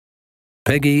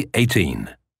Peggy 18.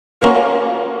 帰る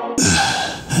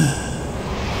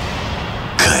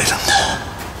んだ。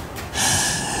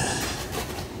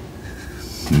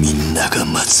みんなが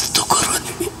待つところ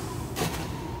に。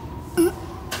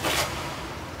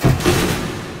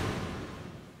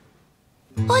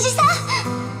おじさ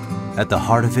ん! At the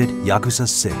heart of it, Yakuza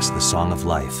 6, The Song of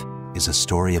Life, is a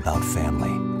story about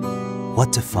family.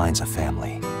 What defines a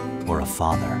family? Or a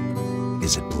father?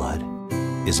 Is it blood?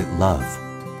 Is it love?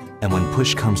 And when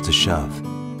push comes to shove,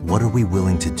 what are we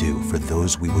willing to do for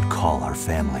those we would call our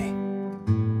family?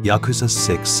 Yakuza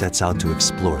 6 sets out to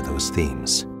explore those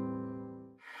themes.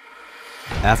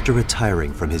 After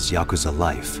retiring from his Yakuza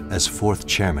life as fourth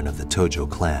chairman of the Tojo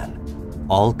clan,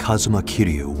 all Kazuma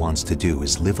Kiryu wants to do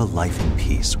is live a life in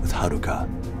peace with Haruka,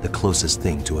 the closest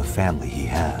thing to a family he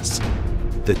has.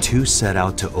 The two set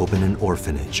out to open an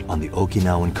orphanage on the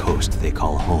Okinawan coast they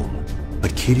call home.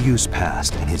 But Kiryu's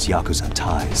past and his Yakuza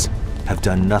ties have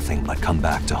done nothing but come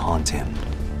back to haunt him.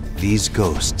 These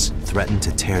ghosts threaten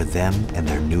to tear them and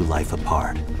their new life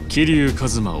apart. Kiryu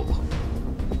Kazuma を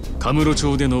カムロ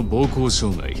町での暴行傷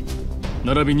害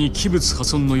並びに器物破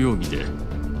損の容疑で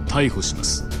逮捕しま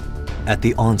す。 At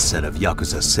the onset of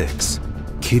Yakuza 6,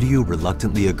 Kiryu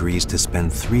reluctantly agrees to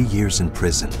spend 3 years in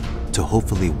prison to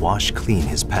hopefully wash clean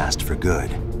his past for good.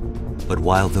 But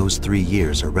while those 3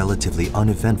 years are relatively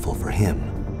uneventful for him,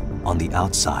 on the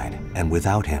outside and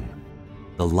without him,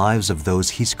 the lives of those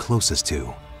he's closest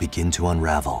to begin to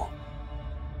unravel.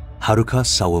 Haruka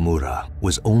Sawamura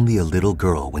was only a little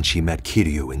girl when she met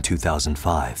Kiryu in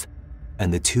 2005,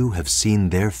 and the two have seen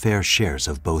their fair shares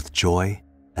of both joy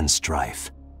and strife.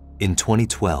 In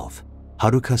 2012,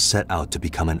 Haruka set out to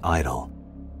become an idol,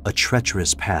 a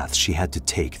treacherous path she had to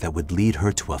take that would lead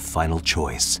her to a final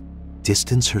choice: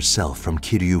 distance herself from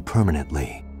Kiryu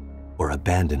permanently, or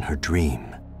abandon her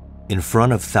dream. In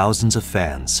front of thousands of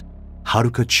fans,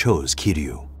 Haruka chose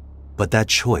Kiryu, but that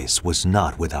choice was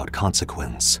not without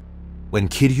consequence. When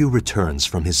Kiryu returns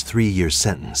from his 3-year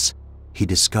sentence, he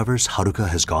discovers Haruka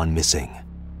has gone missing.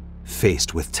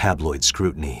 Faced with tabloid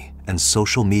scrutiny and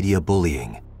social media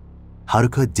bullying,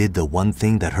 Haruka did the one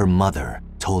thing that her mother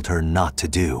told her not to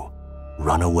do: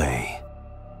 run away.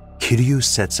 Kiryu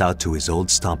sets out to his old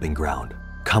stomping ground,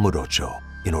 Kamurocho,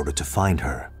 in order to find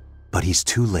her, but he's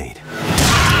too late.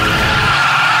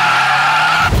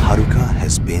 Haruka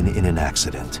has been in an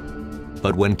accident,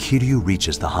 but when Kiryu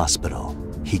reaches the hospital,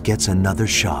 he gets another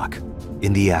shock.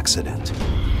 In the accident,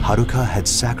 Haruka had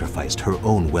sacrificed her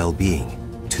own well-being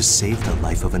to save the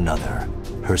life of another,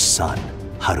 her son,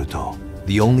 Haruto.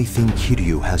 The only thing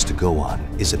Kiryu has to go on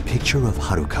is a picture of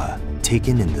Haruka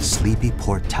taken in the sleepy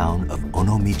port town of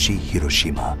Onomichi,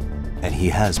 Hiroshima, and he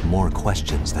has more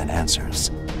questions than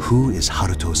answers. Who is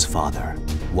Haruto's father?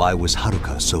 Why was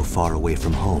Haruka so far away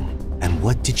from home? And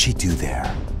what did she do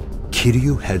there?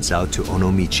 Kiryu heads out to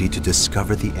Onomichi to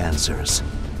discover the answers,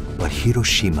 but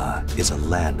Hiroshima is a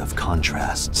land of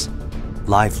contrasts.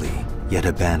 Lively, yet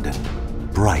abandoned.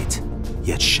 Bright,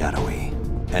 yet shadowy.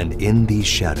 And in these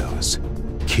shadows,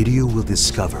 Kiryu will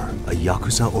discover a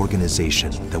Yakuza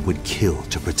organization that would kill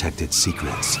to protect its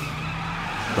secrets.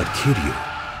 But Kiryu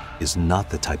is not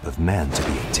the type of man to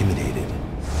be intimidated.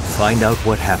 Find out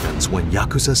what happens when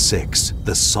Yakuza 6,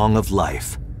 The Song of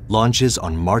Life, launches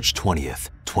on March 20th,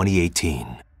 2018.